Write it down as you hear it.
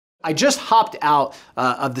I just hopped out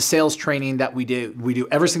of the sales training that we do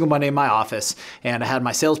every single Monday in my office, and I had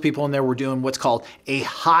my salespeople in there. We're doing what's called a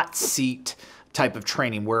hot seat type of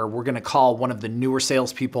training, where we're going to call one of the newer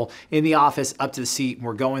salespeople in the office up to the seat, and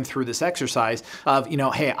we're going through this exercise of,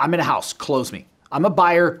 hey, I'm in a house, close me. I'm a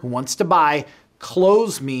buyer who wants to buy,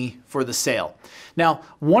 close me for the sale. Now,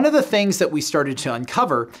 one of the things that we started to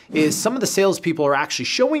uncover is some of the salespeople are actually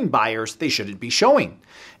showing buyers they shouldn't be showing.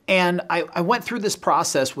 And I went through this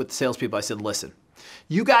process with the salespeople. I said, listen,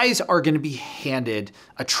 you guys are going to be handed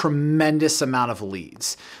a tremendous amount of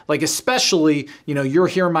leads. Like, especially, you're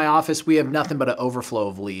here in my office, we have nothing but an overflow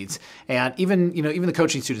of leads. And even the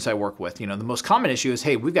coaching students I work with, the most common issue is,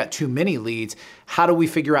 hey, we've got too many leads. How do we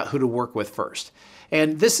figure out who to work with first?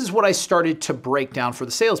 And this is what I started to break down for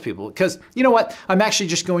the salespeople, because you know what? I'm actually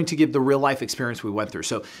just going to give the real life experience we went through.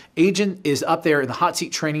 So agent is up there in the hot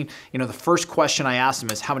seat training. The first question I asked him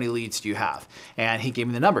is, how many leads do you have? And he gave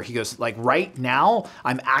me the number. He goes, like, right now,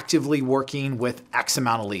 I'm actively working with X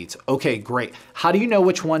amount of leads. Okay, great. How do you know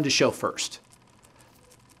which one to show first?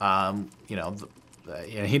 He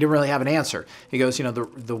didn't really have an answer. He goes,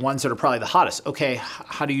 the ones that are probably the hottest. Okay,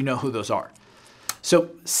 how do you know who those are?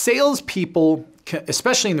 So salespeople,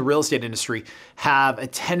 especially in the real estate industry, have a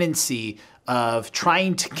tendency of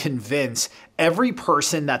trying to convince every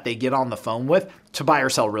person that they get on the phone with to buy or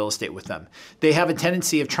sell real estate with them. They have a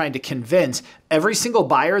tendency of trying to convince every single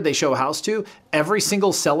buyer they show a house to, every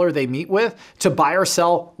single seller they meet with, to buy or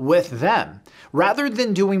sell with them, rather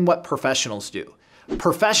than doing what professionals do.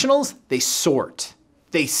 Professionals, they sort.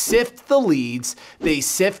 They sift the leads, they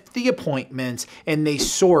sift the appointments, and they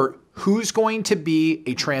sort who's going to be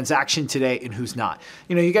a transaction today and who's not.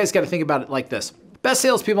 You guys got to think about it like this. Best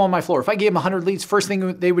salespeople on my floor, if I gave them 100 leads, first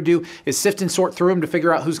thing they would do is sift and sort through them to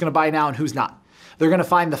figure out who's going to buy now and who's not. They're going to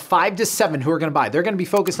find the 5 to 7 who are going to buy. They're going to be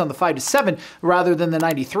focused on the 5 to 7 rather than the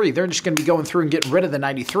 93. They're just going to be going through and getting rid of the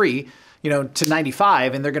 93, to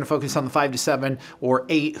 95, and they're going to focus on the 5 to 7 or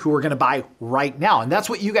 8 who are going to buy right now. And that's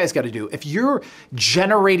what you guys got to do. If you're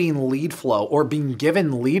generating lead flow or being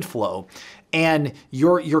given lead flow, and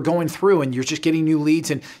you're going through and you're just getting new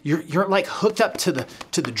leads, and you're like hooked up to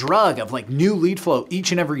the drug of like new lead flow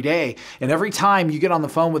each and every day. And every time you get on the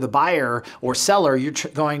phone with a buyer or seller, you're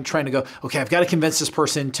trying to go, okay, I've got to convince this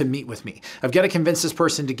person to meet with me. I've got to convince this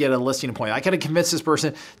person to get a listing appointment. I got to convince this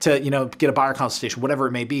person to, get a buyer consultation, whatever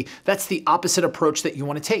it may be. That's the opposite approach that you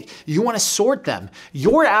want to take. You want to sort them.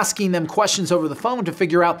 You're asking them questions over the phone to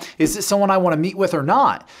figure out, is this someone I want to meet with or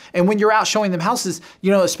not? And when you're out showing them houses,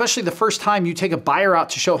 especially the first time you take a buyer out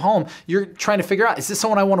to show home, you're trying to figure out, is this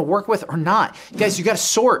someone I want to work with or not? Guys, you got to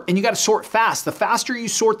sort, and you got to sort fast. The faster you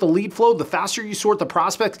sort the lead flow, the faster you sort the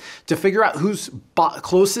prospects to figure out who's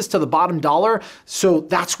closest to the bottom dollar. So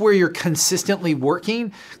that's where you're consistently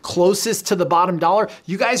working, closest to the bottom dollar.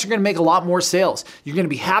 You guys are going to make a lot more sales. You're going to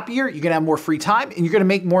be happier, you're going to have more free time, and you're going to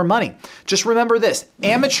make more money. Just remember this,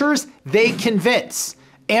 amateurs, they convince.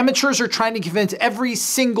 Amateurs are trying to convince every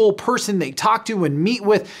single person they talk to and meet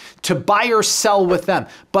with to buy or sell with them.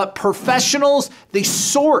 But professionals, they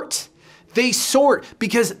sort. They sort,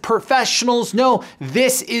 because professionals know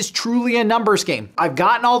this is truly a numbers game. I've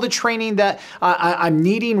gotten all the training that I'm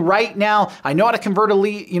needing right now. I know how to convert a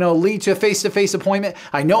lead to a face-to-face appointment.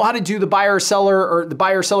 I know how to do the buyer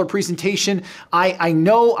seller presentation. I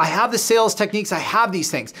know I have the sales techniques. I have these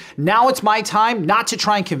things. Now it's my time not to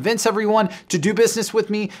try and convince everyone to do business with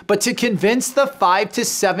me, but to convince the 5 to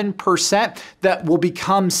 7% that will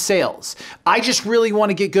become sales. I just really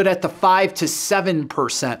want to get good at the 5 to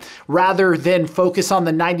 7% rather than focus on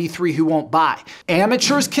the 93 who won't buy.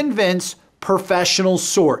 Amateurs convince, professionals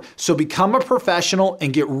sort. So become a professional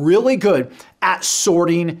and get really good at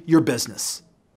sorting your business.